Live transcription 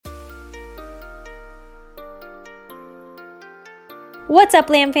What's up,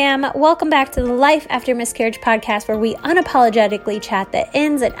 Lamb Fam? Welcome back to the Life After Miscarriage podcast, where we unapologetically chat the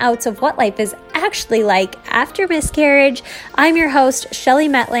ins and outs of what life is actually like after miscarriage. I'm your host, Shelly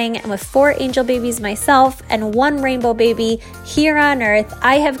Metling, and with 4 angel babies myself and 1 rainbow baby here on earth,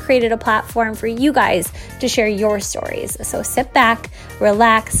 I have created a platform for you guys to share your stories. So sit back,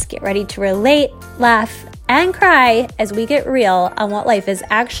 relax, get ready to relate, laugh, and cry as we get real on what life is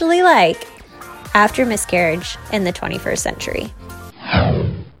actually like after miscarriage in the 21st century.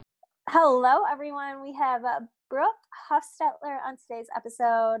 Hello, everyone. We have Brooke HUFFSTETLER on today's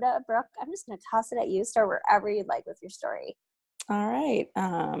episode. Brooke, I'm just going to toss it at you. Start wherever you'd like with your story. All right.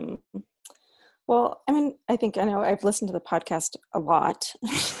 Well, I think I know I've listened to the podcast a lot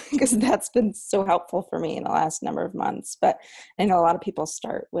because that's been so helpful for me in the last number of months. But I know a lot of people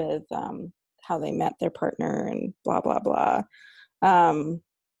start with how they met their partner and blah, blah, blah. I'm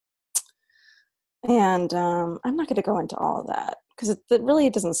not going to go into all of that because it really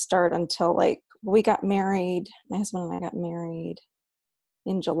doesn't start until we got married. My husband and I got married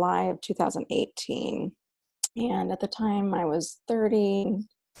in July of 2018. And at the time I was 30.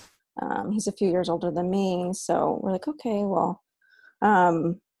 He's a few years older than me. So we're like, okay, well,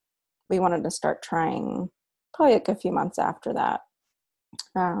 we wanted to start trying probably a few months after that.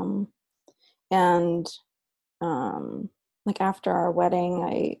 After our wedding,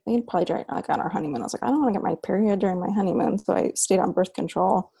 I probably during on our honeymoon, I was like, I don't want to get my period during my honeymoon, so I stayed on birth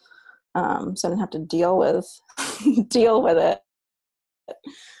control, so I didn't have to deal with it.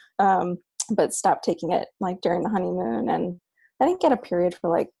 But stopped taking it during the honeymoon, and I didn't get a period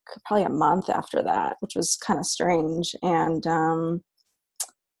for probably a month after that, which was kind of strange. And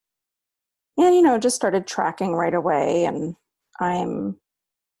just started tracking right away. And I'm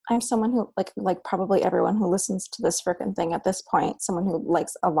someone who, like probably everyone who listens to this frickin' thing at this point, someone who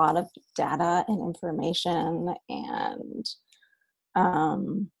likes a lot of data and information. And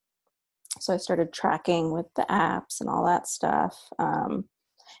so I started tracking with the apps and all that stuff,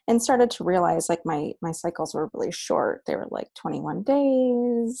 and started to realize my cycles were really short. They were 21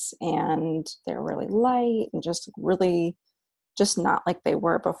 days, and they were really light and just not like they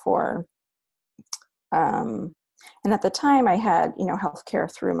were before. And at the time I had,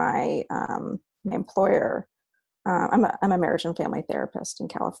 healthcare through my employer. I'm a marriage and family therapist in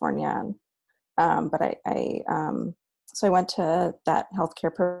California. But so I went to that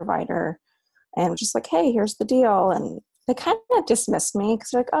healthcare provider and was just like, hey, here's the deal. And they kind of dismissed me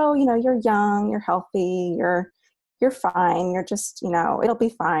because they're like, oh, you're young, you're healthy, you're fine. You're just, it'll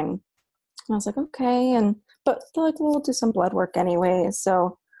be fine. And I was like, okay. But they're like, well, we'll do some blood work anyway.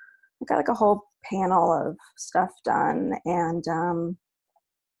 So I got a whole panel of stuff done, and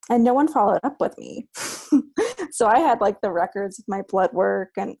no one followed up with me. So I had the records of my blood work,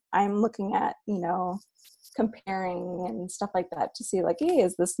 and I'm looking at, comparing and stuff like that to see hey,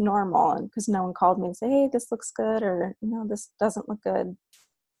 is this normal? And because no one called me and say, hey, this looks good, or this doesn't look good.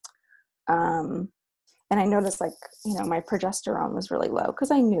 And I noticed my progesterone was really low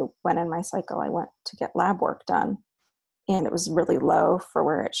because I knew when in my cycle I went to get lab work done, and it was really low for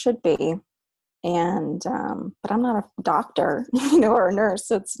where it should be. And, but I'm not a doctor, or a nurse.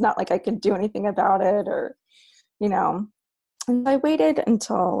 So it's not like I could do anything about it, or, and I waited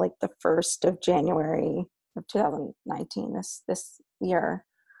until the 1st of January of 2019, this year,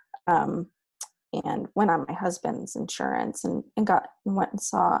 and went on my husband's insurance and went and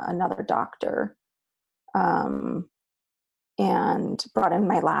saw another doctor, and brought in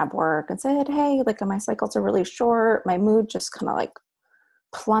my lab work and said, hey, my cycles are really short. My mood just kind of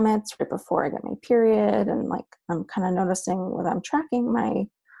plummets right before I get my period, and I'm kind of noticing when I'm tracking, my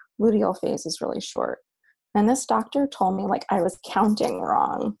luteal phase is really short. And this doctor told me I was counting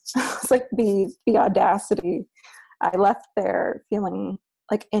wrong. It's the audacity. I left there feeling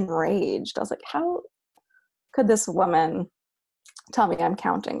enraged. I was like, how could this woman tell me I'm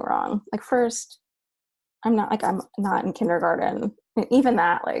counting wrong? First, I'm not in kindergarten. And even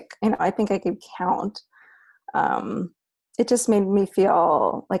that, I think I could count. It just made me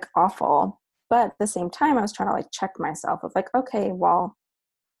feel awful. But at the same time, I was trying to check myself of okay, well,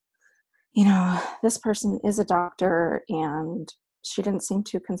 this person is a doctor, and she didn't seem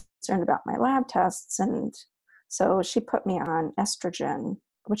too concerned about my lab tests. And so she put me on estrogen,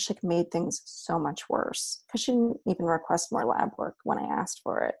 which made things so much worse because she didn't even request more lab work when I asked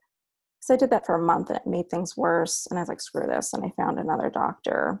for it. So I did that for a month, and it made things worse. And I was like, screw this. And I found another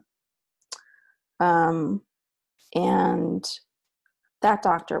doctor. And that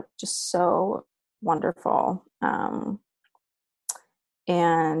doctor was just so wonderful.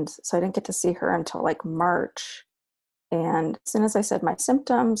 And so I didn't get to see her until March And as soon as I said my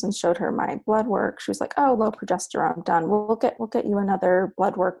symptoms and showed her my blood work, she was like, "Oh, low progesterone, done. We'll get you another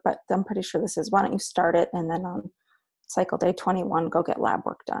blood work, but I'm pretty sure this is, why don't you start it? And then on cycle day 21, go get lab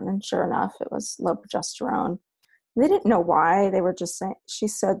work done." And sure enough, it was low progesterone. They didn't know why. They were just saying, she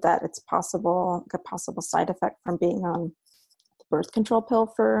said that it's possible, like a possible side effect from being on the birth control pill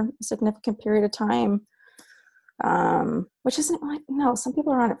for a significant period of time. Which isn't like, no, some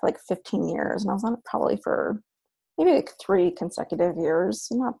people are on it for like 15 years, and I was on it probably for maybe like 3 consecutive years,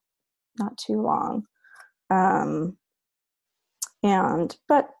 not too long. But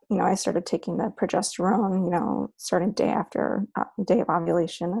I started taking the progesterone, starting day after day of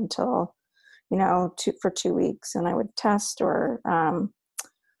ovulation until, for 2 weeks, and I would test or I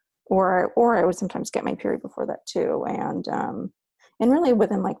would sometimes get my period before that too. And really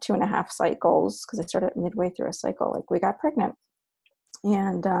within like 2.5 cycles, because I started midway through a cycle, like we got pregnant.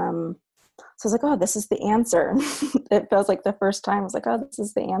 And so I was like, oh, this is the answer. It feels like the first time I was like, oh, this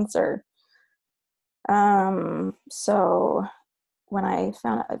is the answer. So when I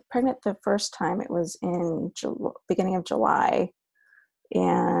found out pregnant the first time, it was in beginning of July.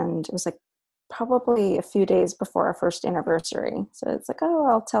 And it was like probably a few days before our first anniversary. So it's like, oh,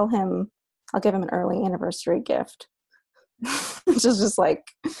 I'll give him an early anniversary gift. Which is just like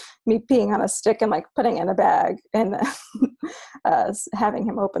me peeing on a stick and like putting it in a bag and having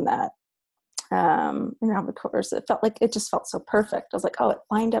him open that. Of course, it just felt so perfect. I was like, oh, it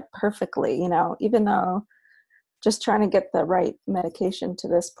lined up perfectly, even though just trying to get the right medication to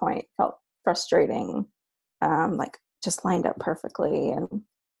this point felt frustrating. Like just lined up perfectly. And,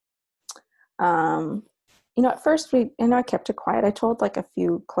 at first I kept it quiet. I told like a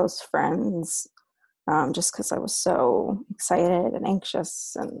few close friends, just because I was so excited and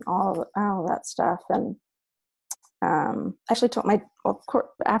anxious and all that stuff. And actually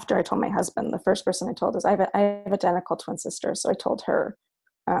after I told my husband, the first person I told is I have identical twin sisters. So I told her,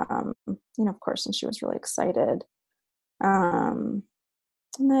 of course, and she was really excited. And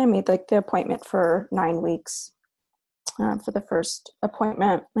then I made like the appointment for 9 weeks for the first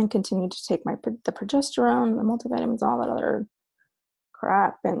appointment, and continued to take the progesterone, the multivitamins, all that other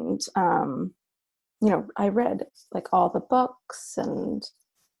crap. And I read like all the books and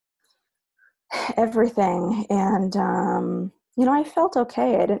everything. And, I felt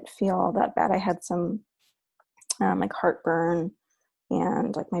okay. I didn't feel all that bad. I had some like heartburn,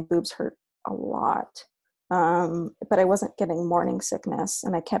 and like my boobs hurt a lot. But I wasn't getting morning sickness.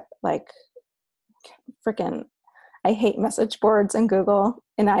 And I kept like I hate message boards and Google.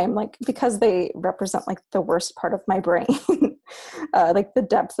 And I am like, because they represent like the worst part of my brain, like the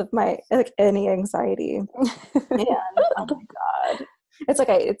depths of my, like any anxiety. And oh my God, it's like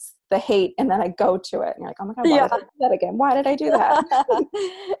it's the hate. And then I go to it and you're like, oh my God, why did I do that again? Why did I do that?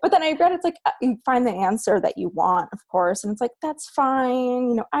 But then I read, it's like, you find the answer that you want, of course. And it's like, that's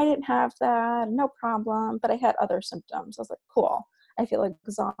fine. I didn't have that, no problem. But I had other symptoms. I was like, cool. I feel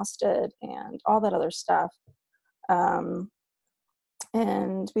exhausted and all that other stuff.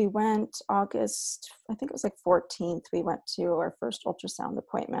 And we went August, I think it was like 14th, we went to our first ultrasound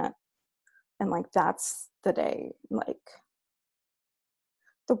appointment. And like, that's the day, like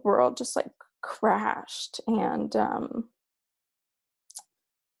the world just like crashed. And,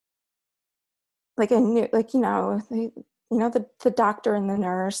 like I knew, like, the doctor and the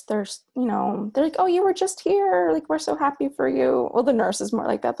nurse, they're like, oh, you were just here. Like, we're so happy for you. Well, the nurse is more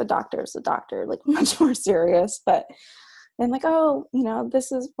like that. The doctor is the doctor, like much more serious, and like, oh,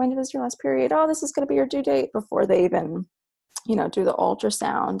 when was your last period? Oh, this is going to be your due date, before they even, do the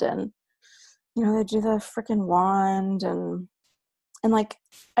ultrasound. And, they do the freaking wand. And like,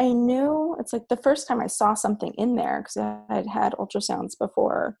 I knew, it's like the first time I saw something in there, because I'd had ultrasounds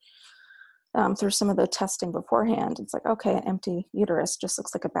before, through some of the testing beforehand. It's like, okay, an empty uterus just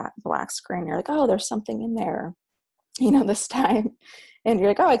looks like a black screen. You're like, oh, there's something in there, this time. And you're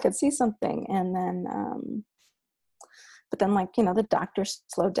like, oh, I could see something. And then, but then like, the doctor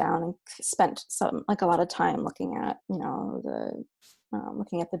slowed down and spent a lot of time looking at,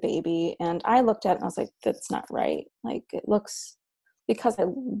 looking at the baby. And I looked at it and I was like, that's not right. Like, it looks, because I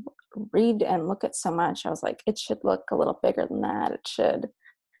read and look at so much, I was like, it should look a little bigger than that. It should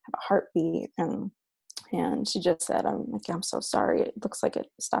have a heartbeat. And she just said, I'm so sorry. It looks like it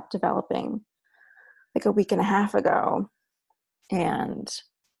stopped developing like a week and a half ago. And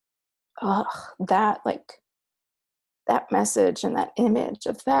that message and that image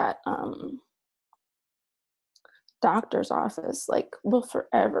of that doctor's office, like, will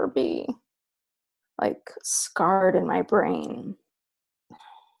forever be like scarred in my brain.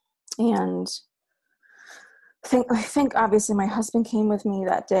 And I think obviously my husband came with me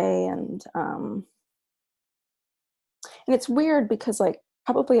that day, and And it's weird because like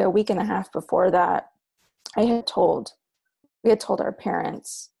probably a week and a half before that, we had told our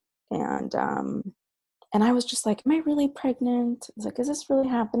parents, and I was just like, am I really pregnant? I was like, is this really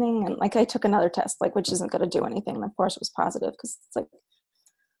happening? And like, I took another test, like, which isn't going to do anything. And of course it was positive, because it's like,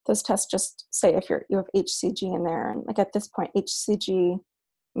 those tests just say if you have HCG in there. And like, at this point, HCG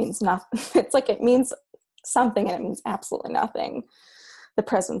means nothing. It's like, it means something and it means absolutely nothing, the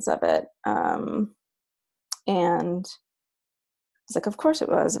presence of it. And I was like, of course it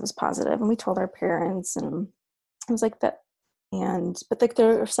was positive. And we told our parents, and it was like that. But like,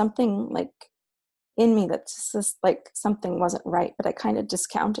 there was something like in me that's just like something wasn't right, but I kind of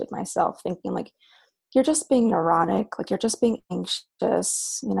discounted myself, thinking like, you're just being neurotic, like you're just being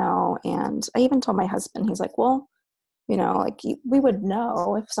anxious, you know. And I even told my husband, he's like, well, you know, like we would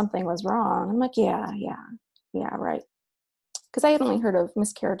know if something was wrong. I'm like, yeah, right. Because I had only heard of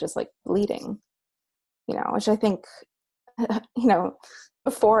miscarriages like bleeding, you know, which I think, you know,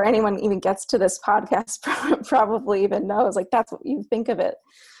 before anyone even gets to this podcast, probably even knows, like, that's what you think of it.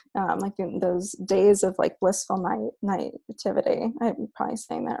 Like in those days of like blissful nativity. I'm probably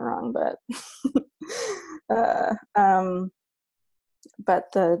saying that wrong, but but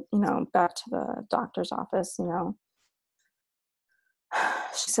you know, back to the doctor's office, you know,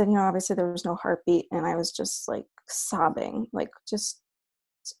 she said, you know, obviously there was no heartbeat, and I was just like sobbing, like just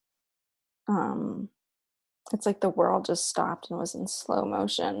it's like the world just stopped and was in slow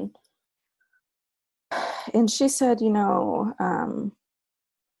motion. And she said, you know,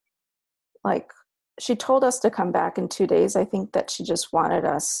 like, she told us to come back in 2 days. I think that she just wanted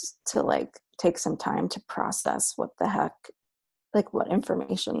us to like take some time to process what the heck, like what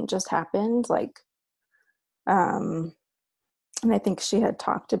information just happened. Like, and I think she had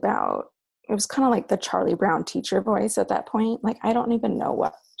talked about, it was kind of like the Charlie Brown teacher voice at that point. Like, I don't even know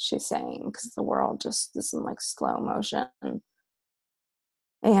what she's saying, because the world just is in like slow motion.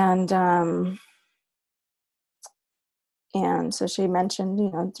 And so she mentioned, you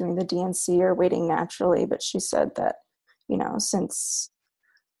know, doing the DNC or waiting naturally, but she said that, you know, since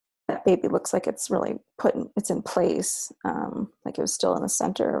that baby looks like it's really it's in place, like it was still in the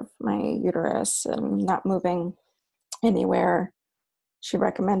center of my uterus and not moving anywhere, she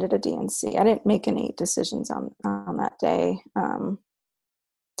recommended a DNC. I didn't make any decisions on that day.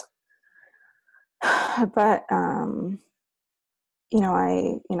 But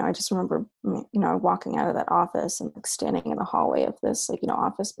I just remember, walking out of that office and like standing in the hallway of this, like,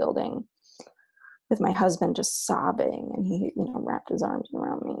 office building with my husband just sobbing, and he, wrapped his arms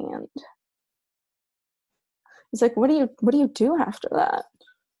around me, and he's like, what do you do after that?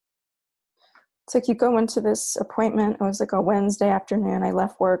 It's like, you go into this appointment. It was like a Wednesday afternoon. I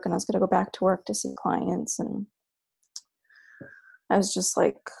left work and I was going to go back to work to see clients. And I was just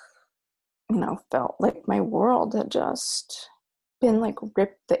like, felt like my world had just been like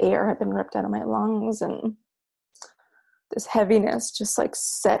ripped, the air had been ripped out of my lungs, and this heaviness just like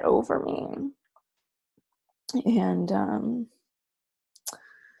set over me. And,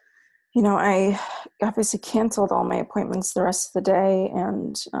 I obviously canceled all my appointments the rest of the day,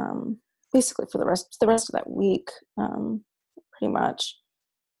 and basically for the rest of that week, pretty much.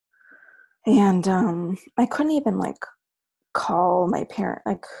 And I couldn't even like call my parent,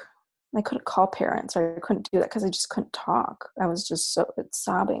 like I couldn't call parents, or I couldn't do that because I just couldn't talk. I was just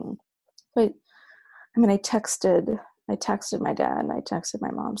sobbing. But I mean, I texted my dad and I texted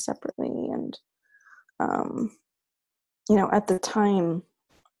my mom separately. And, at the time,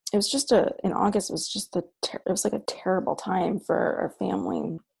 it was just in August, it was just it was like a terrible time for our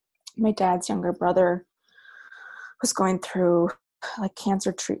family. My dad's younger brother was going through like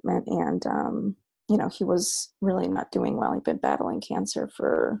cancer treatment, and, he was really not doing well. He'd been battling cancer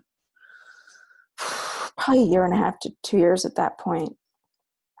for probably 1.5 to 2 years at that point.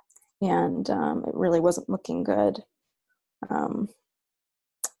 And it really wasn't looking good.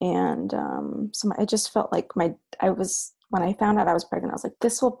 So I just felt like when I found out I was pregnant, I was like,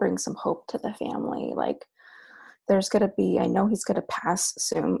 this will bring some hope to the family. Like, I know he's going to pass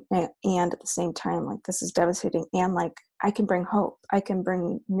soon. And at the same time, like, this is devastating. And like, I can bring hope. I can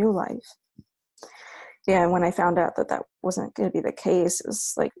bring new life. Yeah. And when I found out that wasn't going to be the case, it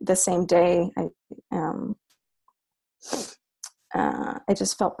was like the same day, I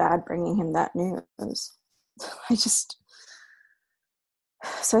just felt bad bringing him that news.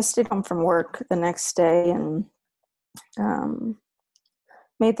 So I stayed home from work the next day and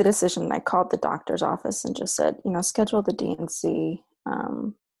made the decision. I called the doctor's office and just said, schedule the DNC.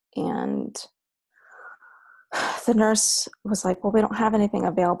 And the nurse was like, well, we don't have anything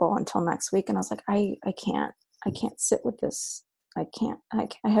available until next week. And I was like, I can't sit with this. I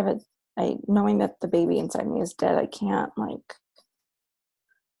knowing that the baby inside me is dead, I can't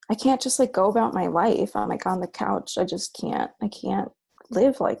just like go about my life. I'm like on the couch. I can't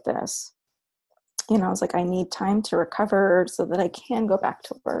live like this. You know, I was like, I need time to recover so that I can go back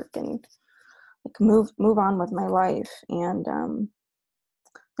to work and like move on with my life. And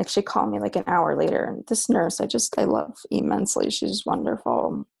like she called me like an hour later, and this nurse I love immensely. She's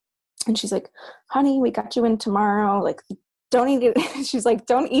wonderful. And she's like, honey, we got you in tomorrow. Like, don't eat it. She's like,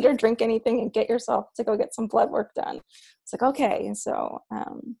 don't eat or drink anything and get yourself to go get some blood work done. It's like, okay. And so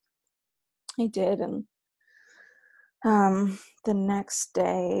I did. And the next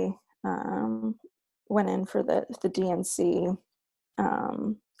day, went in for the DNC.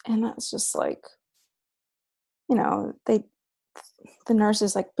 And that's just like, you know, the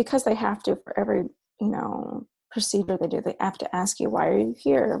nurses, like, because they have to for every, you know, procedure they do, they have to ask you, why are you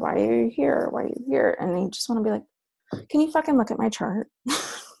here? Why are you here? Why are you here? And you just want to be like, can you fucking look at my chart?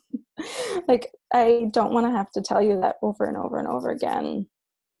 Like, I don't want to have to tell you that over and over and over again.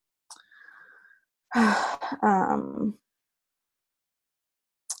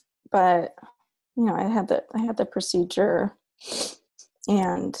 But you know, I had the procedure,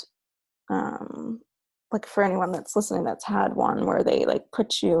 and like for anyone that's listening that's had one where they like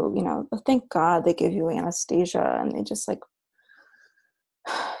put you, you know, thank God they give you anesthesia, and they just like,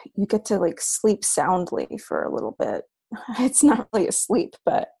 you get to like sleep soundly for a little bit. It's not really a sleep,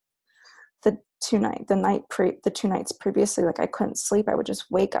 but the 2 nights previously, like I couldn't sleep. I would just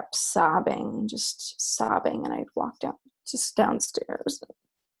wake up sobbing, and I'd walk downstairs and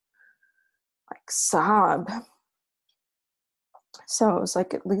like sob. So it was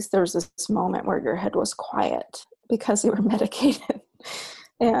like, at least there was this moment where your head was quiet because you were medicated.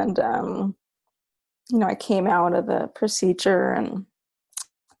 And, you know, I came out of the procedure, and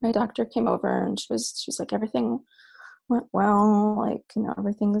my doctor came over, and she's like, everything went well. Like, you know,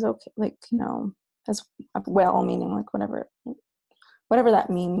 everything is okay. Like, you know, as well, meaning like whatever that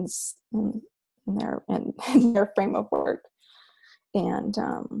means in their frame of work. And,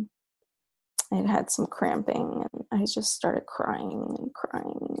 I had some cramping, and I just started crying.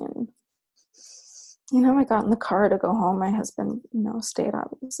 And, you know, I got in the car to go home. My husband, you know, stayed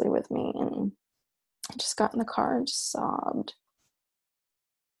obviously with me, and I just got in the car and just sobbed.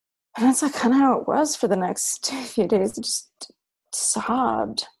 And that's like kind of how it was for the next few days. I just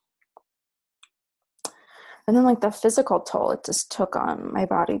sobbed. And then like the physical toll it just took on my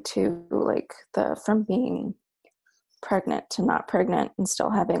body too, like from being pregnant to not pregnant and still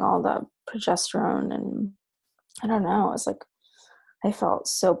having all the progesterone, and I don't know, it's like I felt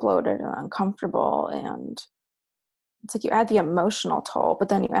so bloated and uncomfortable, and it's like you add the emotional toll, but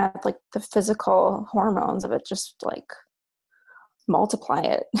then you add like the physical hormones of it, just like multiply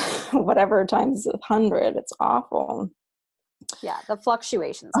it whatever times 100. It's awful. Yeah, the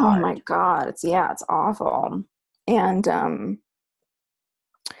fluctuations. Oh my God, it's awful. And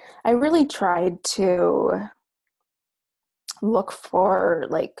I really tried to look for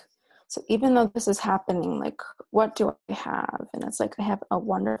like, so even though this is happening, like, what do I have? And it's like, I have a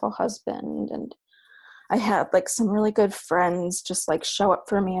wonderful husband, and I had like some really good friends just like show up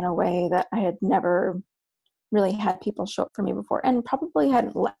for me in a way that I had never really had people show up for me before, and probably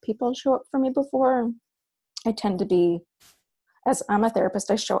hadn't let people show up for me before. I tend to be, as I'm a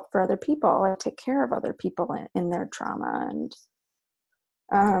therapist, I show up for other people. I take care of other people in their trauma. And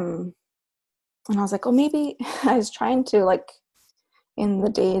I was like, oh, maybe I was trying to like, in the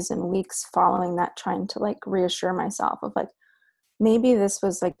days and weeks following that, trying to like reassure myself of like, maybe this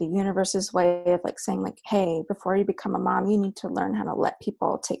was like the universe's way of like saying like, hey, before you become a mom, you need to learn how to let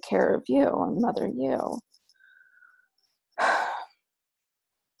people take care of you and mother you.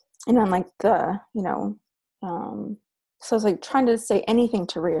 And then like so I was like trying to say anything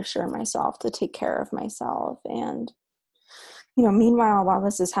to reassure myself, to take care of myself. And, you know, meanwhile, while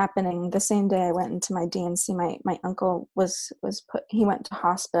this is happening, the same day I went into my DNC, my uncle he went to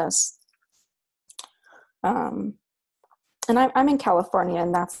hospice. And I'm in California,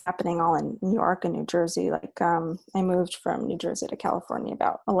 and that's happening all in New York and New Jersey. Like, I moved from New Jersey to California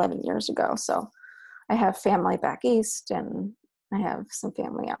about 11 years ago. So I have family back east, and I have some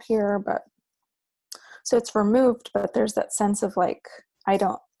family out here, but so it's removed, but there's that sense of like, I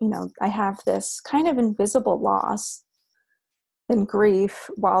have this kind of invisible loss and grief,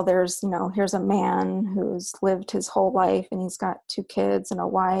 while there's, here's a man who's lived his whole life, and he's got 2 kids and a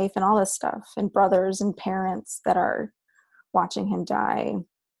wife and all this stuff, and brothers and parents that are watching him die.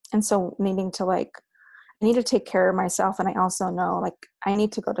 And so needing to like, I need to take care of myself. And I also know like, I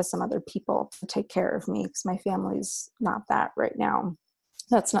need to go to some other people to take care of me, because my family's not that right now.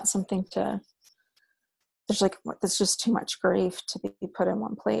 That's not something there's just too much grief to be put in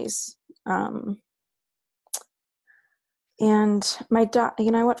one place. And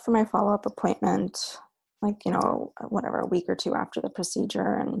I went for my follow-up appointment, like, whatever, a week or two after the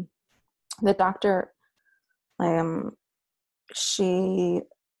procedure. And the doctor, she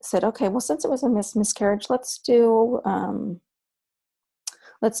said, okay, well, since it was a miscarriage, let's do the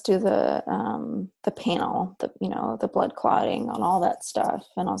panel, the blood clotting and all that stuff.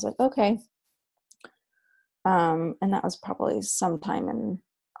 And I was like, okay. And that was probably sometime in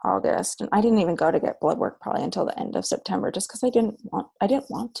August. And I didn't even go to get blood work probably until the end of September, just because I didn't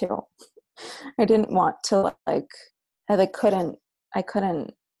want to. I didn't want to, I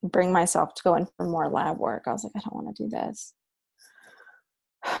couldn't bring myself to go in for more lab work. I was like, I don't want to do this.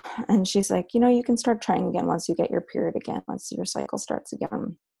 And she's like, you can start trying again once you get your period again, once your cycle starts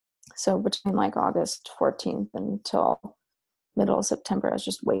again. So between August 14th until middle of September, I was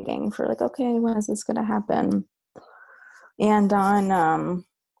just waiting for okay, when is this going to happen? And on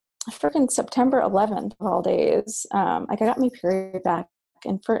freaking September 11th of all days, I got my period back.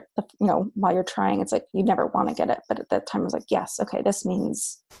 And for while you're trying, it's like you never want to get it, but at that time I was like, yes, okay, this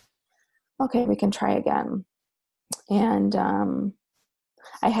means okay, we can try again. And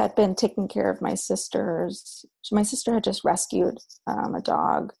I had been taking care of my sisters. My sister had just rescued a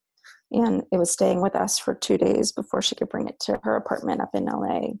dog, and it was staying with us for 2 days before she could bring it to her apartment up in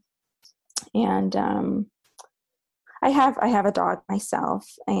LA. And I have a dog myself,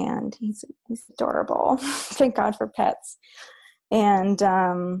 and he's adorable. Thank God for pets. And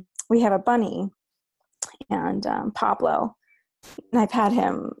we have a bunny, and Pablo, and I've had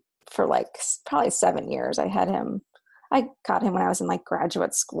him for probably 7 years. I got him when I was in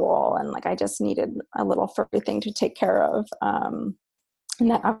graduate school, and I just needed a little furry thing to take care of. And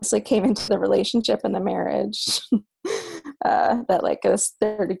that obviously came into the relationship and the marriage, that this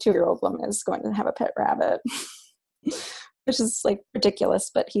 32-year-old woman is going to have a pet rabbit, which is ridiculous,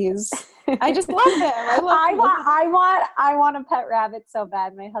 but I just love him. I want a pet rabbit so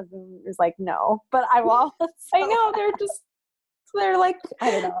bad. My husband is like, no, but I want it so I know, they're I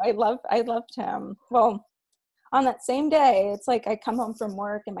don't know. I loved him. Well, on that same day, it's I come home from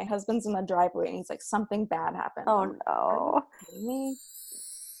work and my husband's in the driveway and he's like, something bad happened. Oh no. Me?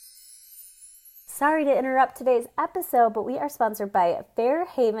 Sorry to interrupt today's episode, but we are sponsored by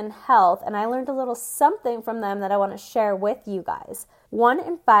Fairhaven Health, and I learned a little something from them that I want to share with you guys. 1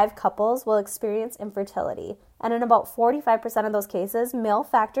 in 5 couples will experience infertility, and in about 45% of those cases, male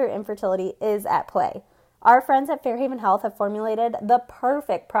factor infertility is at play. Our friends at Fairhaven Health have formulated the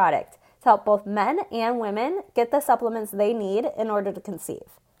perfect product to help both men and women get the supplements they need in order to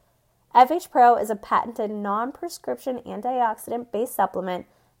conceive. FH Pro is a patented non-prescription antioxidant-based supplement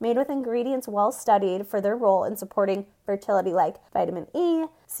made with ingredients well studied for their role in supporting fertility, like vitamin E,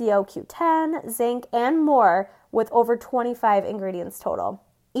 CoQ10, zinc, and more, with over 25 ingredients total.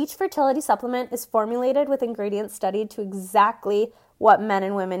 Each fertility supplement is formulated with ingredients studied to exactly what men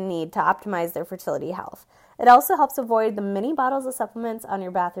and women need to optimize their fertility health. It also helps avoid the mini bottles of supplements on your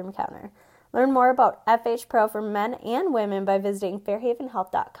bathroom counter. Learn more about FH Pro for men and women by visiting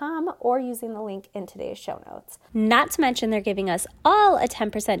fairhavenhealth.com or using the link in today's show notes. Not to mention they're giving us all a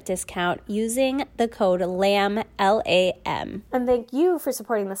 10% discount using the code LAM, L-A-M. And thank you for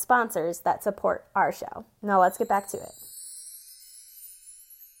supporting the sponsors that support our show. Now let's get back to it.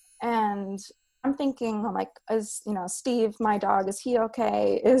 And I'm thinking, Steve, my dog, is he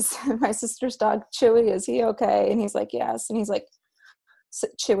okay? Is my sister's dog, Chewy, is he okay? And he's like, yes. And he's like,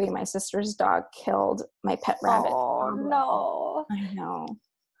 Chewy, my sister's dog, killed my pet rabbit. Oh, no. I know.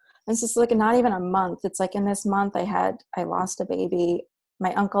 It's just not even a month. It's in this month I lost a baby.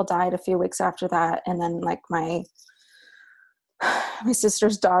 My uncle died a few weeks after that. And then my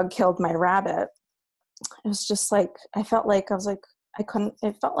sister's dog killed my rabbit. It was just I felt I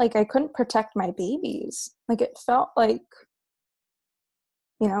couldn't protect my babies. It felt it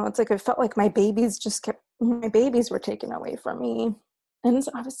felt like my babies were taken away from me. And it's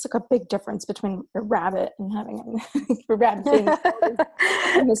obviously a big difference between a rabbit and having a rabbit being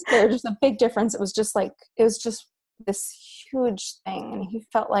and miscarriage. There's a big difference. It was just this huge thing. And he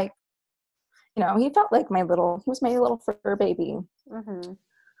felt like my little fur baby. Mm-hmm.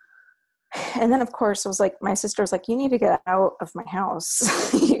 And then of course it was my sister was like, you need to get out of my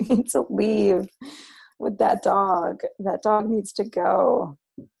house. You need to leave with that dog. That dog needs to go.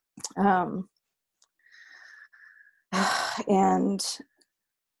 And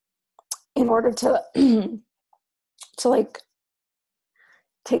in order to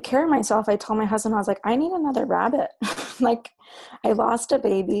take care of myself, I told my husband, I was like, I need another rabbit. I lost a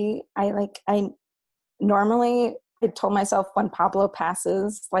baby. I normally told myself when Pablo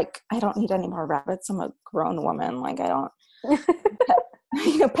passes, I don't need any more rabbits. I'm a grown woman. I don't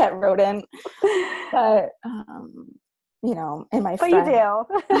pet rodent. But, and my But friend, you do.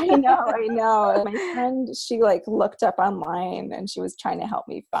 I know. And my friend, she like looked up online and she was trying to help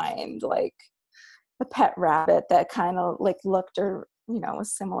me find like a pet rabbit that kind of like looked or,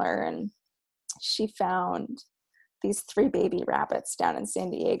 was similar. And she found these 3 baby rabbits down in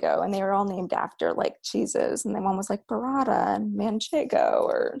San Diego, and they were all named after like cheeses. And then one was like burrata and manchego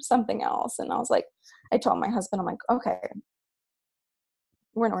or something else. And I told my husband, I'm like, okay,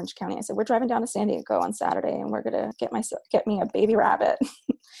 we're in Orange County. I said, we're driving down to San Diego on Saturday and we're going to get me a baby rabbit.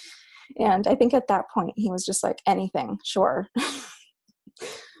 And I think at that point he was just like, anything, sure.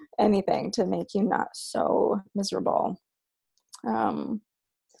 Anything to make you not so miserable. And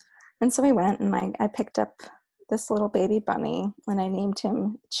so we went and I picked up this little baby bunny and I named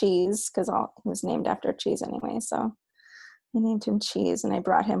him Cheese because he was named after cheese anyway. So I named him Cheese and I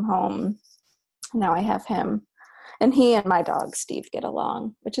brought him home. Now I have him. And he and my dog, Steve, get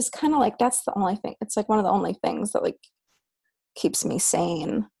along, which is kind of like, that's the only thing. It's like one of the only things that like keeps me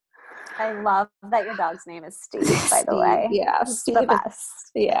sane. I love that your dog's name is Steve, by the way. Yeah, Steve. The best.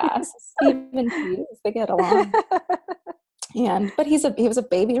 Yeah, Steve and Cheese, they get along. But he was a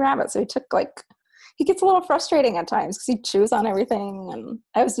baby rabbit, so he gets a little frustrating at times because he chews on everything. And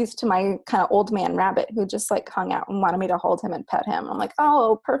I was used to my kind of old man rabbit who just like hung out and wanted me to hold him and pet him. I'm like,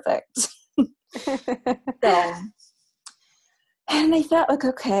 oh, perfect. So, and I felt like,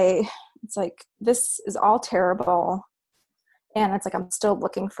 okay, it's like, this is all terrible. And it's like, I'm still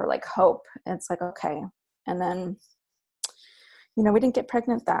looking for like hope. And it's like, okay. And then, we didn't get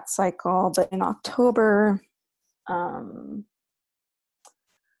pregnant that cycle, but in October,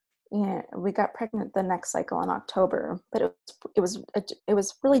 we got pregnant the next cycle in October, but it was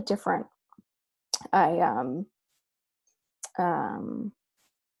really different. I,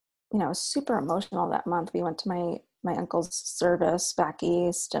 was super emotional that month. We went to my uncle's service back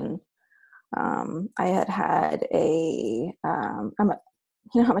east, and I had I'm a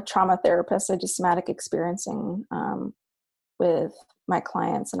trauma therapist. I do somatic experiencing with my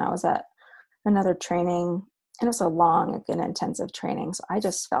clients, and I was at another training, and it was a long and intensive training. So I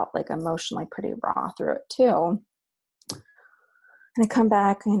just felt like emotionally pretty raw through it too. And I come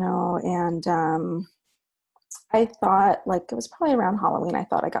back, and I thought like it was probably around Halloween. I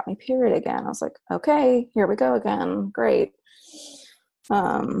thought I got my period again. I was like, okay, here we go again. Great.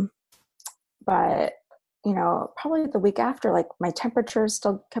 But probably the week after, like my temperature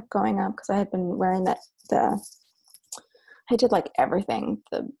still kept going up because I had been wearing I did like everything,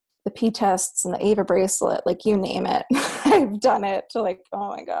 the P tests and the Ava bracelet, like you name it. I've done it to like,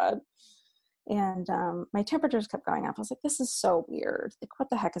 oh my God. And my temperatures kept going up. I was like, this is so weird. Like, what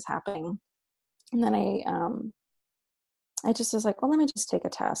the heck is happening? And then I just was like, well, let me just take a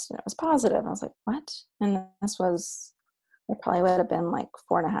test. And it was positive. I was like, what? And it probably would have been like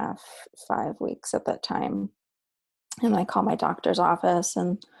 4.5, 5 weeks at that time. And I called my doctor's office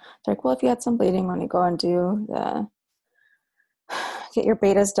and they're like, well, if you had some bleeding, when you go and get your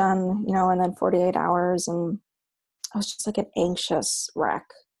betas done, and then 48 hours. And I was just like an anxious wreck.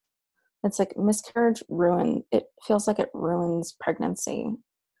 It's like miscarriage it feels like it ruins pregnancy,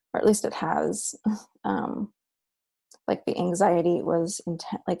 or at least it has. Like the anxiety was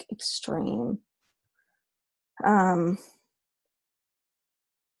like extreme.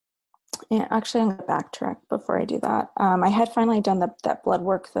 Yeah, actually, I'm going to backtrack before I do that. I had finally done that blood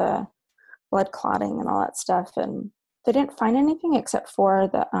work, the blood clotting and all that stuff, and they didn't find anything except for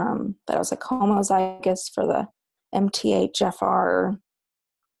that I was like homozygous for the MTHFR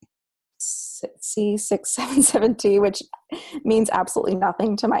C677T, which means absolutely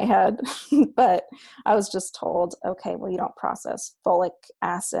nothing to my head. But I was just told, okay, well, you don't process folic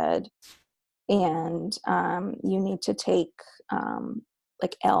acid, and you need to take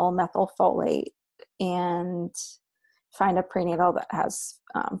like L-methylfolate and find a prenatal that has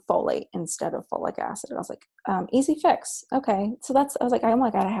folate instead of folic acid. And I was like, easy fix. Okay. So I was like, I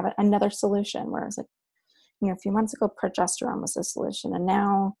gotta have another solution. Where I was like, a few months ago, progesterone was the solution. And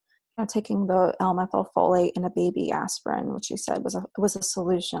now taking the L-methylfolate and a baby aspirin, which you said was a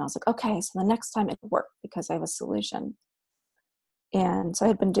solution. I was like, okay, so the next time it worked because I have a solution. And so I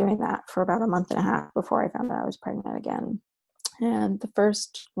had been doing that for about a month and a half before I found out I was pregnant again. And the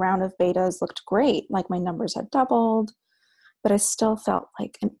first round of betas looked great. Like my numbers had doubled, but I still felt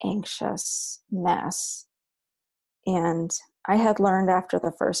like an anxious mess. And I had learned after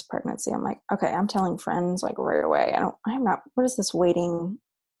the first pregnancy, I'm like, okay, I'm telling friends like right away. What is this waiting?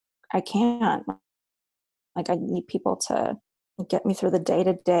 I can't. Like, I need people to get me through the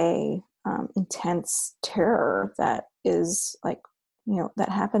day-to-day intense terror that is like, that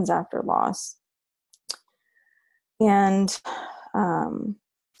happens after loss. And And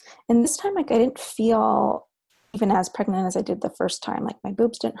this time, like, I didn't feel even as pregnant as I did the first time. Like, my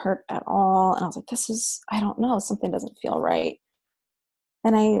boobs didn't hurt at all. And I was like, I don't know, something doesn't feel right.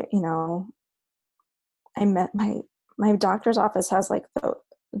 And I met my doctor's office has like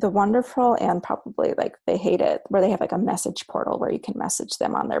the wonderful and probably like they hate it, where they have like a message portal where you can message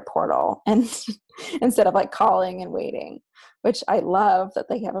them on their portal, and instead of like calling and waiting, which I love that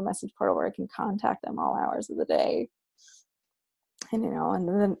they have a message portal where I can contact them all hours of the day. And and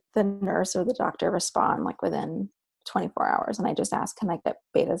then the nurse or the doctor respond like within 24 hours, and I just ask, can I get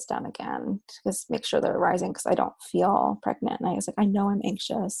betas done again, just make sure they're rising, because I don't feel pregnant. And I was like, I know I'm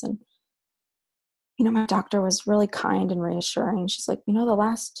anxious. And my doctor was really kind and reassuring. She's like, the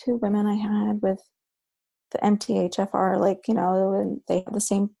last two women I had with the MTHFR, like, and they had the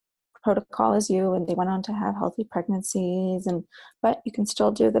same protocol as you, and they went on to have healthy pregnancies, but you can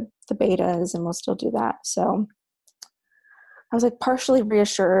still do the betas, and we'll still do that. So I was like partially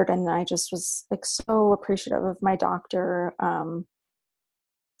reassured, and I just was like so appreciative of my doctor,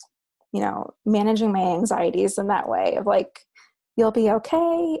 managing my anxieties in that way of like, you'll be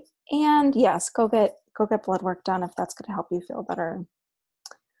okay. And yes, go get blood work done if that's going to help you feel better.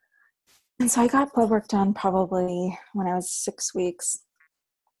 And so I got blood work done probably when I was 6 weeks,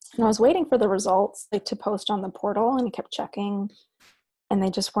 and I was waiting for the results like to post on the portal, and I kept checking, and they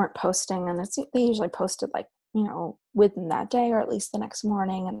just weren't posting. And they usually posted like, within that day or at least the next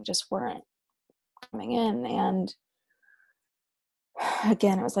morning, and just weren't coming in. And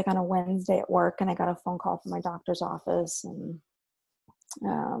again, it was like on a Wednesday at work, and I got a phone call from my doctor's office, and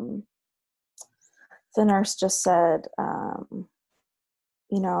the nurse just said,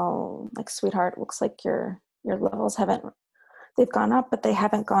 like, sweetheart, looks like your levels they've gone up, but they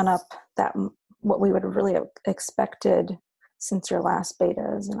haven't gone up that what we would have really expected since your last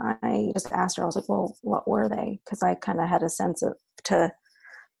betas. And I just asked her, I was like, well, what were they? Because I kind of had a sense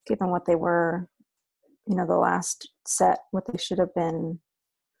given what they were, the last set, what they should have been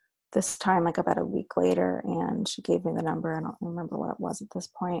this time, like about a week later. And she gave me the number. I don't remember what it was at this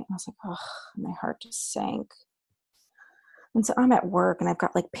point. I was like, oh, my heart just sank. And so I'm at work, and I've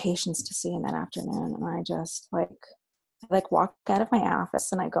got like patients to see in that afternoon. And I just like walk out of my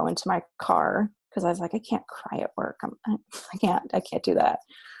office, and I go into my car, because I was like, I can't cry at work. I can't do that.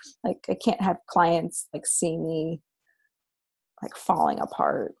 Like, I can't have clients like see me like falling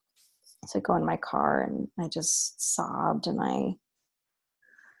apart. So I go in my car, and I just sobbed, and I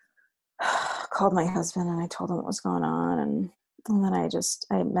called my husband, and I told him what was going on. And then I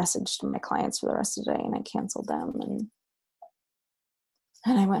messaged my clients for the rest of the day, and I canceled them. And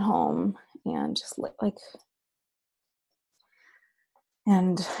I went home and just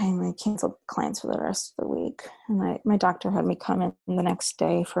and I canceled clients for the rest of the week. And my doctor had me come in the next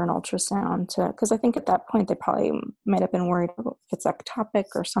day for an ultrasound, because I think at that point they probably might have been worried if it's ectopic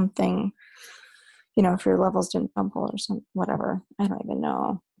or something, if your levels didn't tumble or some whatever. I don't even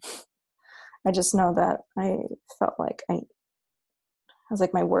know. I just know that I felt like I was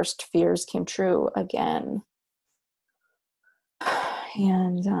like, my worst fears came true again.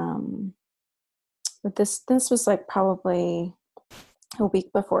 And but this was like probably a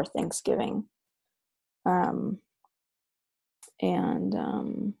week before Thanksgiving. And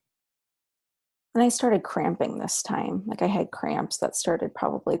I started cramping this time. Like, I had cramps that started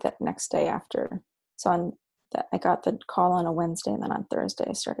probably that next day after. So I got the call on a Wednesday, and then on Thursday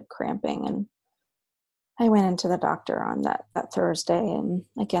I started cramping, and I went into the doctor on that Thursday, and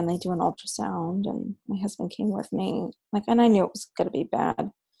again, they do an ultrasound, and my husband came with me, like, and I knew it was going to be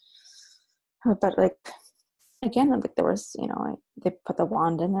bad, but like, again, like, there was, they put the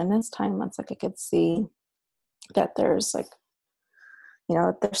wand in, and this time it's like I could see that there's like,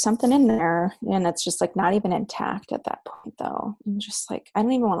 there's something in there, and it's just like not even intact at that point though. I'm just like, I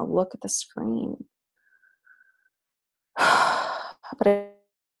don't even want to look at the screen. But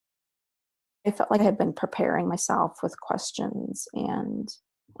I felt like I had been preparing myself with questions, and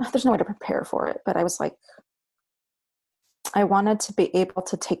there's no way to prepare for it, but I was like, I wanted to be able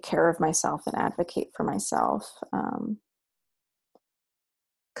to take care of myself and advocate for myself.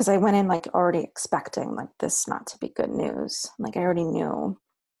 Because I went in like already expecting like this not to be good news. Like, I already knew.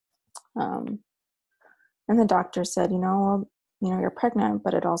 And the doctor said, well, you're pregnant,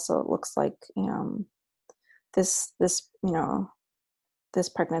 but it also looks like, this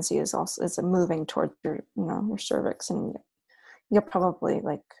pregnancy is moving toward your cervix, and you'll probably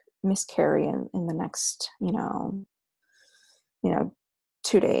like miscarry in the next,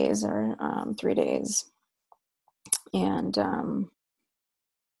 2 days or 3 days. And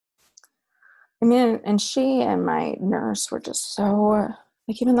and she and my nurse were just so,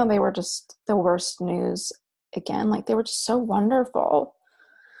 like, even though they were just the worst news again, like they were just so wonderful.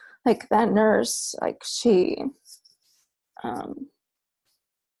 Like that nurse, like she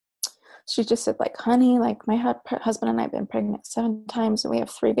just said like, honey, like my husband and I have been pregnant 7 times and we have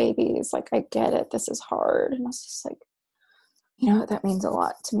 3 babies. Like, I get it. This is hard. And I was just like, that means a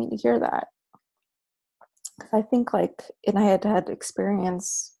lot to me to hear that. I think like, and I had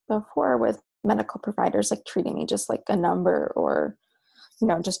experience before with medical providers, like treating me just like a number, or,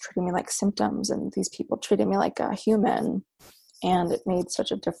 just treating me like symptoms. And these people treated me like a human. And it made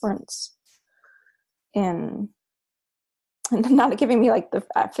such a difference in not giving me like the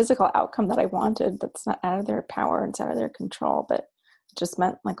physical outcome that I wanted. That's not out of their power. It's out of their control. But it just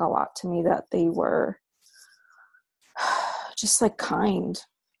meant like a lot to me that they were just like kind.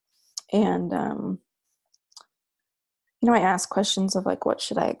 And, I asked questions of like, what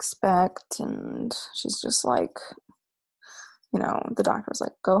should I expect? And she's just like, the doctor was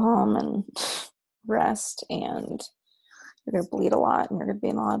like, go home and rest, and you're going to bleed a lot and you're going to be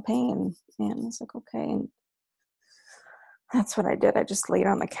in a lot of pain. And I was like, okay. And that's what I did. I just laid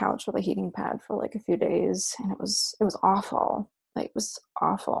on the couch with a heating pad for like a few days, and it was awful. Like, it was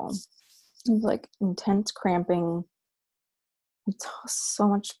awful. It was like intense cramping. So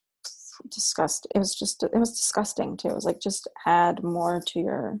much disgust. It was disgusting too. It was like, just add more to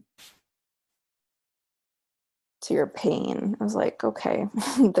your pain. I was like, okay,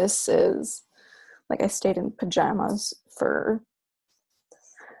 this is like, I stayed in pajamas for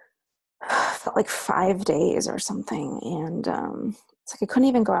felt like 5 days or something. And it's like I couldn't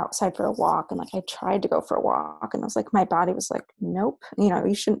even go outside for a walk. And like I tried to go for a walk, and I was like, my body was like, nope,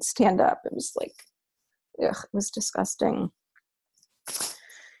 you shouldn't stand up. It was like, ugh, it was disgusting.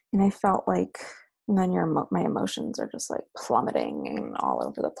 And I felt like, and then my emotions are just like plummeting and all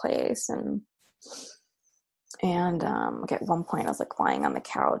over the place. And like at one point I was like lying on the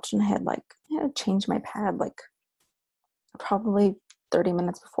couch, and I had changed my pad like probably 30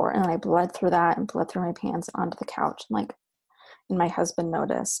 minutes before, and I bled through that and bled through my pants onto the couch, and my husband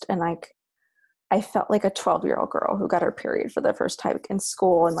noticed, and like I felt like a 12-year-old girl who got her period for the first time in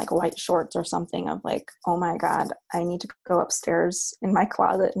school in like white shorts or something, of like, oh my God, I need to go upstairs in my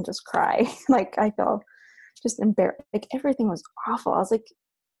closet and just cry. Like, I felt just embarrassed. Like, everything was awful. I was like,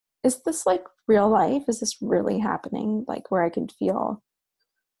 is this like real life? Is this really happening? Like, where I could feel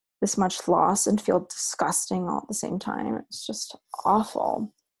this much loss and feel disgusting all at the same time. It's just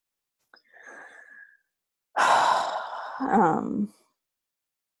awful.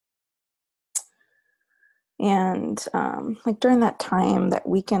 Like during that time, that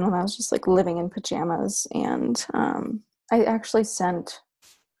weekend when I was just like living in pajamas, and I actually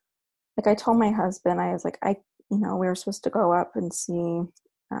I told my husband, I was like, we were supposed to go up and see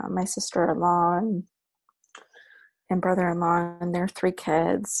my sister-in-law and brother-in-law and their 3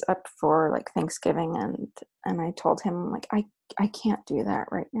 kids up for like Thanksgiving, and I told him like, I can't do that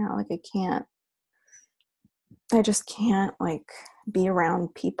right now. Like, I just can't like be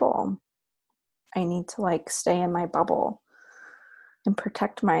around people. I need to like stay in my bubble and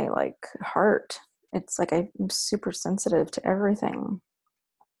protect my like heart. It's like I'm super sensitive to everything.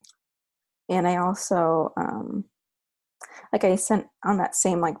 And I also like I sent on that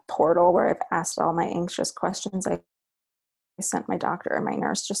same like portal where I've asked all my anxious questions, I sent my doctor and my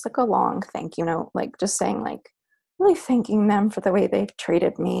nurse just like a long thank you note, like just saying like really thanking them for the way they've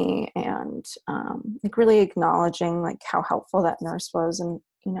treated me, and like really acknowledging like how helpful that nurse was, and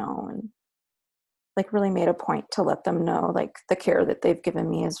and like really made a point to let them know like the care that they've given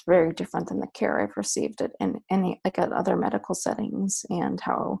me is very different than the care I've received in any like at other medical settings, and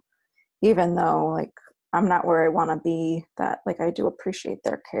how even though like I'm not where I want to be, that like I do appreciate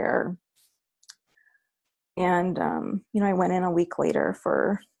their care. And, I went in a week later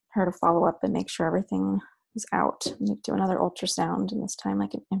for her to follow up and make sure everything was out, and do another ultrasound, and this time I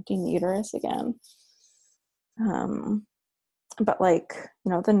can empty the uterus again. But like,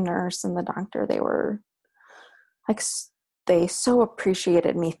 the nurse and the doctor, they were like, they so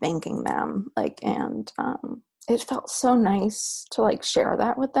appreciated me thanking them. Like, and it felt so nice to like share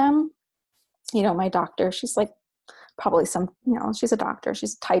that with them. My doctor, she's like probably she's a doctor,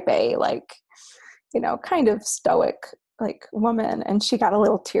 she's type A, like, kind of stoic like woman, and she got a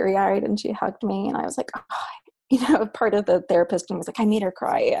little teary-eyed and she hugged me, and I was like, oh, part of the therapist was like, I made her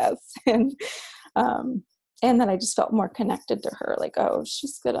cry, yes. And then I just felt more connected to her, like, oh,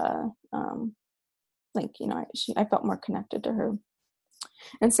 she's gonna like, I felt more connected to her.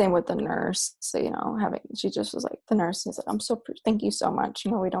 And same with the nurse. So, she just was like, the nurse is like, thank you so much.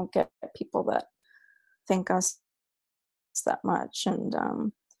 We don't get people that thank us that much. And I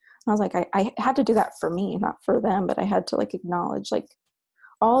was like, I had to do that for me, not for them, but I had to like acknowledge like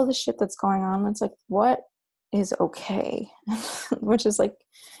all the shit that's going on. It's like, what is okay, which is like,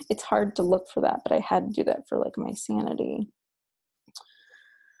 it's hard to look for that, but I had to do that for like my sanity.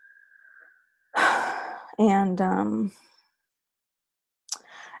 And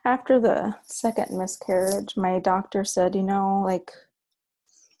after the second miscarriage, my doctor said, like,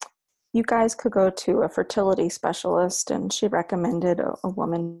 you guys could go to a fertility specialist, and she recommended a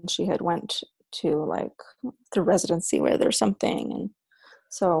woman she had went to like the residency with or something. And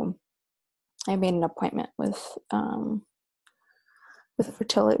so I made an appointment with a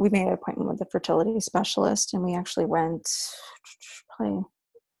fertility. We made an appointment with a fertility specialist, and we actually went probably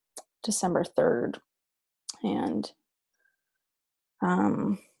December 3rd. And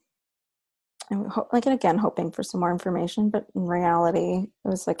like, again, hoping for some more information, but in reality, it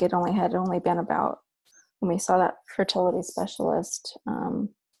was like it had only been about, when we saw that fertility specialist,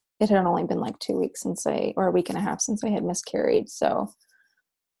 it had only been like 2 weeks or a week and a half since I had miscarried. So,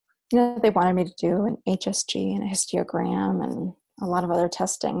 they wanted me to do an HSG and a histiogram and a lot of other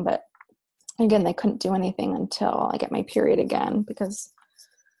testing, but again, they couldn't do anything until I get my period again, because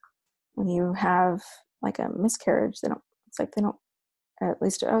when you have like a miscarriage, at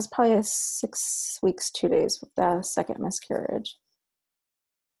least I was probably 6 weeks, 2 days with the second miscarriage.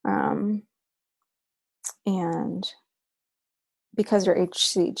 And because your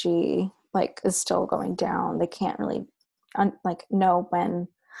HCG like is still going down, they can't really know when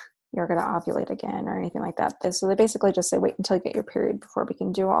you're going to ovulate again or anything like that. So they basically just say, wait until you get your period before we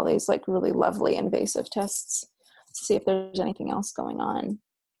can do all these like really lovely invasive tests to see if there's anything else going on.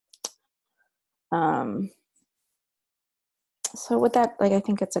 So with that, like, I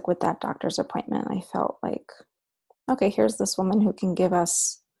think it's like with that doctor's appointment, I felt like, okay, here's this woman who can give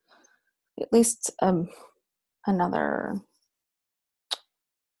us at least another,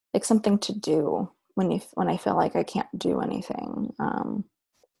 like, something to do when I feel like I can't do anything.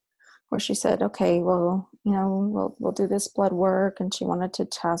 Where she said, okay, well, we'll do this blood work, and she wanted to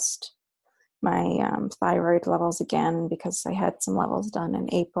test my thyroid levels again, because I had some levels done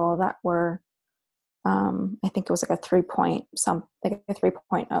in April that were, I think it was like a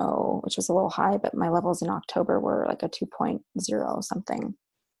 3.0, which was a little high, but my levels in October were like a 2.0 something,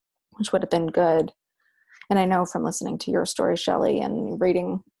 which would have been good. And I know from listening to your story, Shelley, and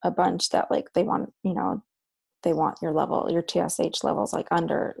reading a bunch that like they want your TSH levels like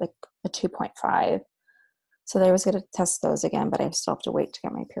under like a 2.5. So they was going to test those again, but I still have to wait to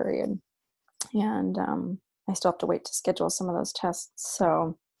get my period. And I still have to wait to schedule some of those tests.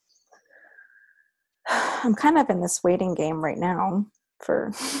 So I'm kind of in this waiting game right now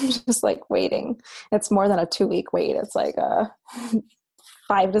for just like waiting. It's more than a 2-week wait. It's like a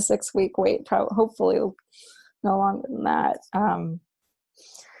 5 to 6 week wait, probably, hopefully no longer than that. And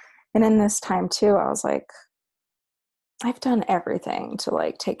in this time too, I was like, I've done everything to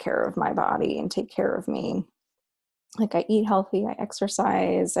like take care of my body and take care of me. Like, I eat healthy, I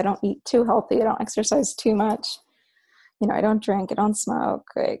exercise, I don't eat too healthy, I don't exercise too much. I don't drink, I don't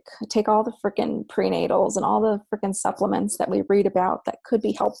smoke. Like, I take all the freaking prenatals and all the freaking supplements that we read about that could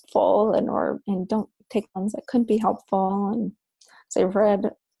be helpful, and don't take ones that couldn't be helpful. And so I've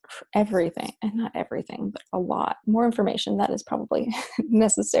read everything, and not everything, but a lot more information that is probably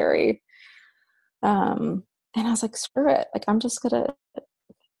necessary. And I was like, screw it. Like, I'm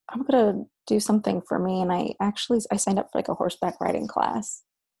gonna do something for me. And I signed up for like a horseback riding class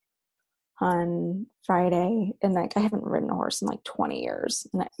on Friday, and like I haven't ridden a horse in like 20 years,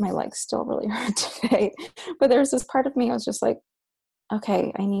 and my legs still really hurt today. But there's this part of me, I was just like,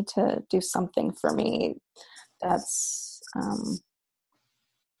 okay, I need to do something for me. That's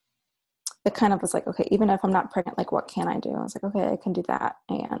it kind of was like, okay, even if I'm not pregnant, like, what can I do? I was like, okay, I can do that,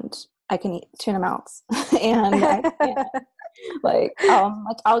 and I can eat tuna melts, and I can,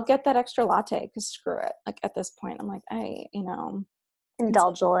 I'll get that extra latte, because screw it. Like, at this point, I'm like,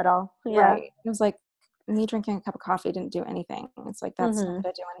 Indulge a little. Yeah. Right. It was like me drinking a cup of coffee didn't do anything. It's like, that's not going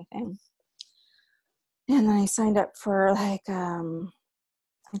to do anything. And then I signed up for like,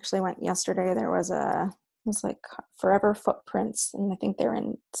 actually went yesterday. It was like Forever Footprints. And I think they're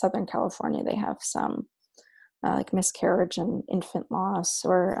in Southern California. They have some like miscarriage and infant loss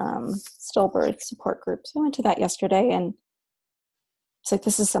or stillbirth support groups. I went to that yesterday, and it's like,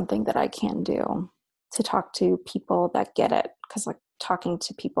 this is something that I can do, to talk to people that get it. Because like, talking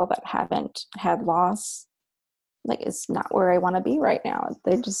to people that haven't had loss, like, it's not where I want to be right now.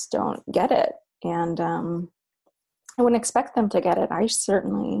 They just don't get it. And I wouldn't expect them to get it. I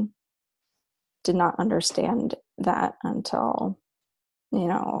certainly did not understand that until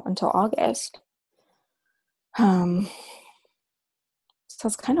August. So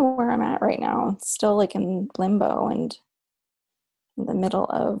that's kind of where I'm at right now. It's still like in limbo, and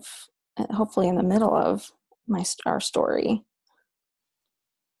hopefully in the middle of our story.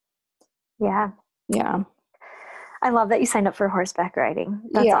 Yeah. Yeah. I love that you signed up for horseback riding.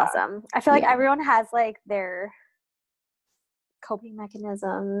 That's awesome. I feel like everyone has like their coping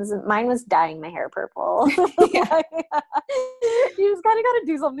mechanisms. Mine was dyeing my hair purple. You just kind of got to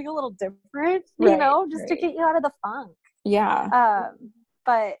do something a little different, you know, just to get you out of the funk. Yeah.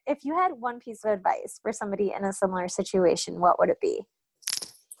 But if you had one piece of advice for somebody in a similar situation, what would it be?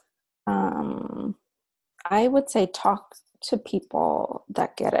 I would say talk to people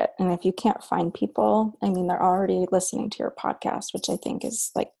that get it. And if you can't find people, I mean, they're already listening to your podcast, which I think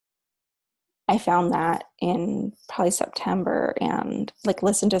is like, I found that in probably September and like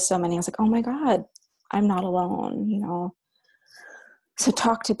listened to so many. I was like, oh my God, I'm not alone, you know? So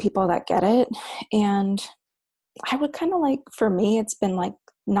talk to people that get it. And I would kind of like, for me, it's been like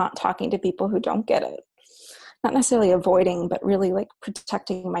not talking to people who don't get it. Not necessarily avoiding, but really like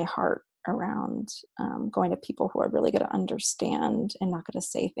protecting my heart around going to people who are really going to understand and not going to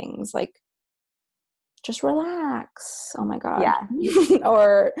say things like, just relax. Oh my God. Yeah.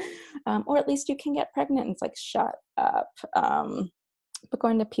 or at least you can get pregnant. And it's like, shut up. But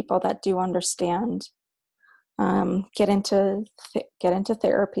going to people that do understand, get into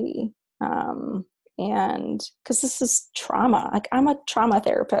therapy. And because this is trauma, like I'm a trauma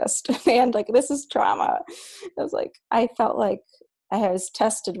therapist and like, this is trauma. I was like, I felt like I was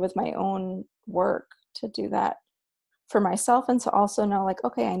tested with my own work to do that for myself. And to also know like,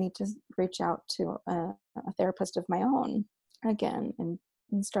 okay, I need to reach out to a therapist of my own again and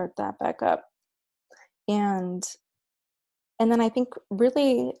start that back up. And then I think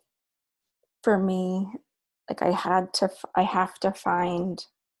really for me, like I have to find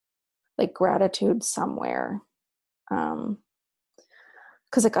like gratitude somewhere.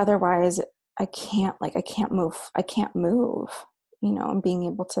 'Cause like otherwise I can't move, you know, and being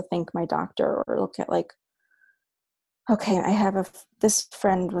able to thank my doctor or look at like, okay, I have this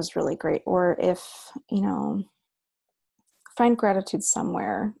friend was really great. Or if, you know, find gratitude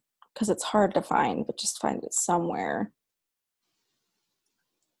somewhere, because it's hard to find, but just find it somewhere.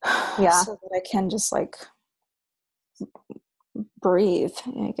 Yeah. So that I can just like breathe,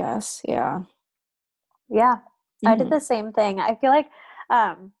 I guess. Yeah. Yeah. I did the same thing. I feel like,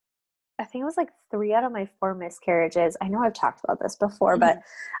 I think it was like 3 out of my 4 miscarriages. I know I've talked about this before, but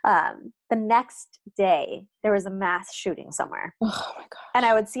the next day there was a mass shooting somewhere. Oh my gosh. And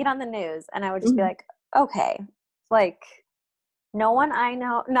I would see it on the news and I would just be like, okay, like no one I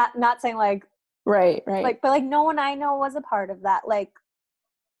know, not saying like, right. Like, but like no one I know was a part of that. Like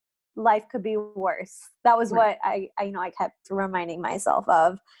life could be worse. That was what I kept reminding myself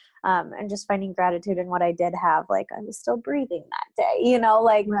of. And just finding gratitude in what I did have. Like I was still breathing that day, you know,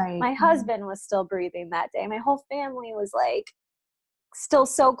 like my husband was still breathing that day. My whole family was like still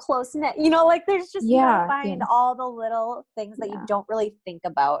so close knit, you know, like there's just, you gotta find all the little things that you don't really think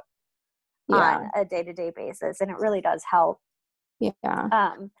about on a day-to-day basis. And it really does help.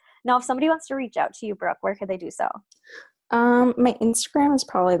 Yeah. Now if somebody wants to reach out to you, Brooke, where could they do so? My Instagram is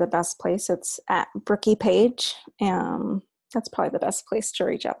probably the best place. It's at Brookie Page. That's probably the best place to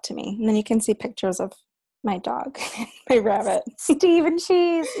reach out to me. And then you can see pictures of my dog, my rabbit. Steve and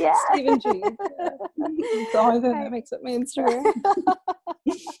Cheese. Yeah. Steve and Cheese. Yeah. It's the only thing that makes up my Instagram.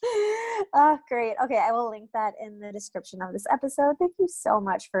 Oh, great. Okay. I will link that in the description of this episode. Thank you so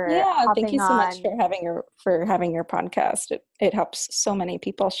much for thank you so much for having your podcast. It helps so many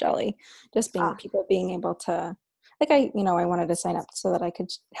people, Shelly. Just people being able to, like I wanted to sign up so that I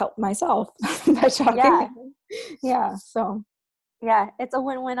could help myself by talking. Yeah. So. Yeah, it's a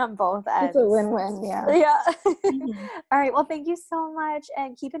win-win on both ends. It's a win-win. Yeah. Yeah. All right. Well, thank you so much,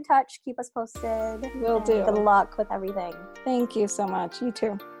 and keep in touch. Keep us posted. Will do. Good luck with everything. Thank you so much. You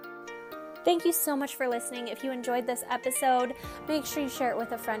too. Thank you so much for listening. If you enjoyed this episode, make sure you share it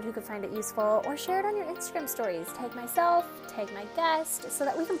with a friend who could find it useful, or share it on your Instagram stories. Tag myself, tag my guest, so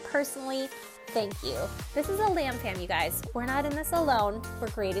that we can personally thank you. This is a Lamb Fam, you guys. We're not in this alone. We're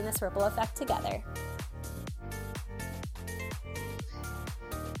creating this ripple effect together.